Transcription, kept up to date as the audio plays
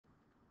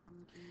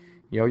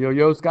Yo, yo,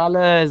 yo,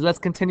 scholars. Let's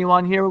continue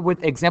on here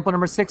with example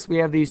number 6. We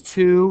have these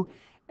two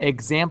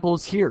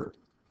examples here.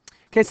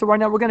 Okay, so right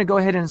now we're going to go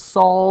ahead and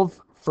solve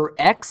for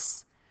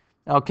x.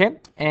 Okay,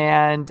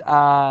 and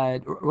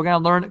we're going to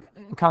learn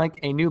kind of like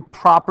a new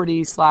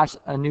property slash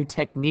a new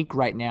technique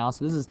right now.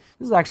 So this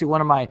is actually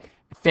one of my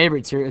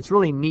favorites here. It's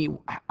really neat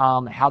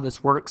how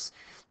this works.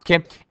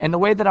 Okay, and the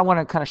way that I want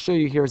to kind of show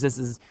you here is this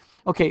is,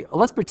 okay,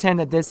 let's pretend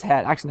that this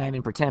had, actually not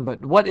even pretend,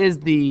 but what is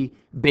the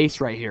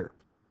base right here?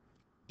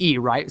 E,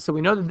 right? So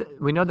we know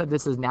that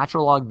this is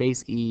natural log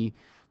base E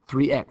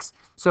 3x.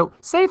 So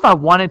say if I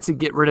wanted to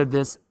get rid of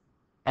this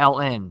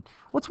ln,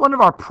 what's one of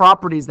our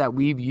properties that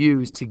we've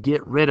used to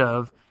get rid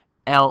of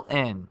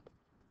ln?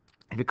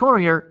 If you come over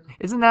here,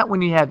 isn't that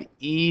when you have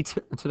e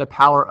to the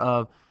power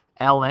of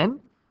ln,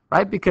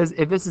 right? Because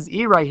if this is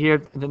e right here,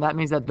 then that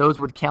means that those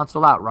would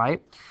cancel out,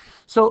 right?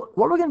 So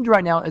what we're going to do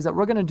right now is that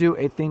we're going to do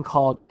a thing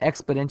called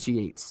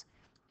exponentiates.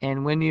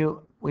 And when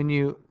you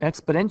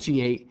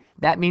exponentiate,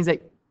 that means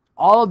that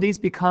all of these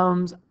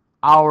becomes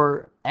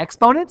our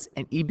exponents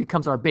and e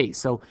becomes our base.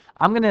 So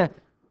I'm going to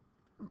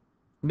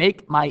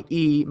make my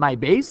e my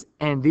base,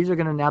 and these are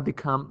going to now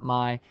become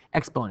my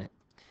exponent.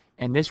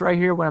 And this right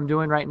here, what I'm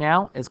doing right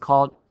now, is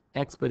called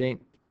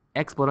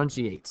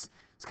exponentiates.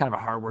 It's kind of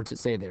a hard word to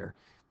say there.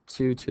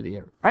 2 to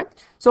the right?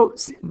 So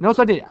notice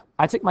what I did.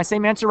 I took my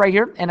same answer right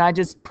here, and I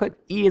just put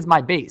e as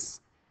my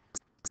base.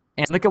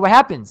 And look at what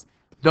happens.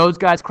 Those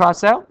guys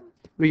cross out.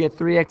 We get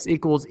 3x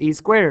equals e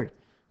squared.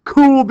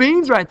 Cool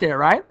beans right there,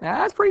 right?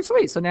 That's pretty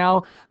sweet. So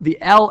now the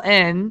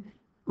ln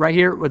right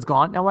here was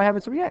gone. Now I have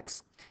a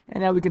 3x.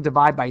 And now we can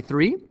divide by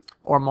 3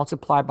 or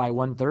multiply by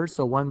 1/3.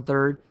 So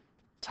 1/3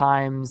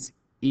 times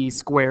e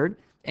squared.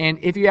 And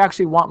if you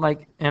actually want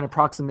like an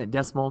approximate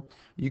decimal,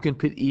 you can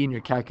put e in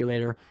your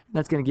calculator.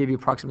 That's going to give you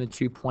approximately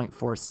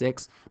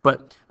 2.46.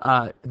 But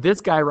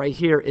this guy right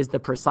here is the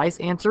precise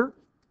answer.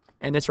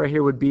 And this right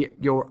here would be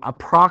your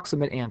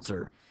approximate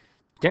answer.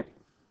 Okay?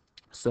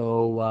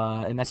 So,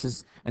 and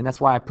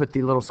that's why I put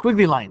the little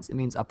squiggly lines. It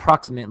means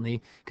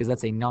approximately, because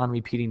that's a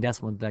non-repeating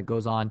decimal that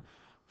goes on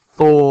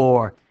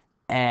forever.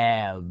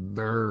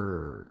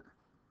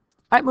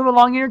 All right, move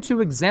along here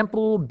to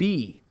example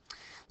B.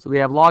 So we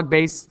have log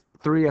base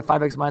 3 of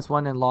 5x minus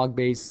 1 and log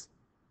base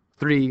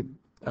 3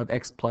 of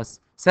x plus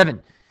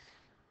 7.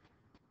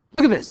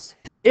 Look at this.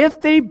 If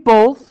they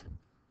both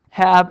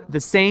have the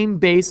same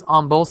base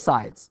on both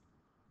sides,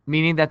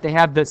 meaning that they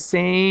have the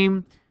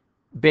same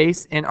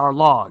base in our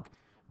log,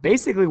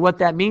 basically what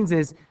that means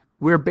is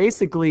we're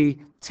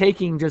basically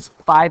taking just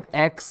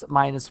 5x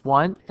minus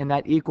 1, and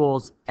that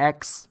equals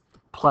x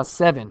plus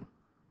 7.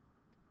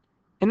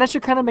 And that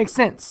should kind of make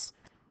sense,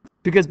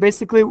 because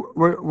basically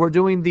we're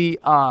doing the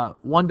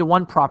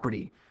one-to-one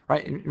property,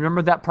 right?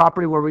 Remember that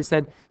property where we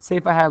said, say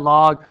if I had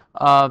log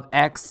of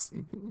x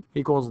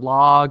equals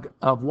log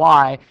of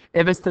y,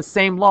 if it's the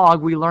same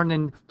log, we learned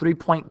in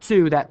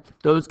 3.2 that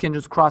those can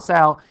just cross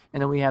out,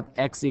 and then we have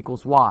x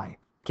equals y.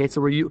 Okay,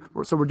 so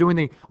we're doing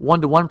the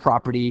one-to-one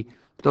property.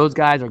 Those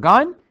guys are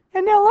gone,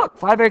 and now look,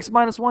 5x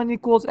minus 1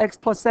 equals x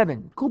plus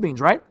 7. Cool beans,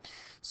 right?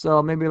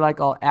 So maybe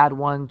like I'll add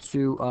 1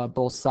 to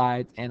both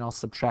sides, and I'll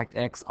subtract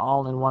x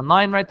all in one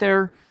line right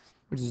there,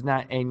 which is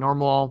not a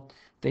normal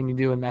thing to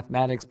do in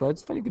mathematics, but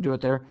it's funny you can do it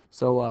there.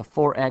 So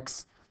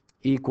 4x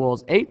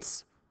equals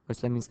 8,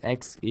 which that means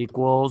x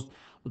equals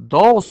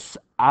dos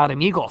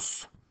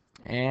amigos.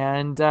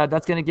 And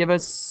that's going to give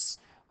us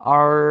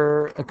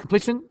our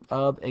completion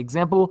of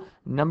example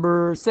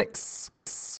number 6.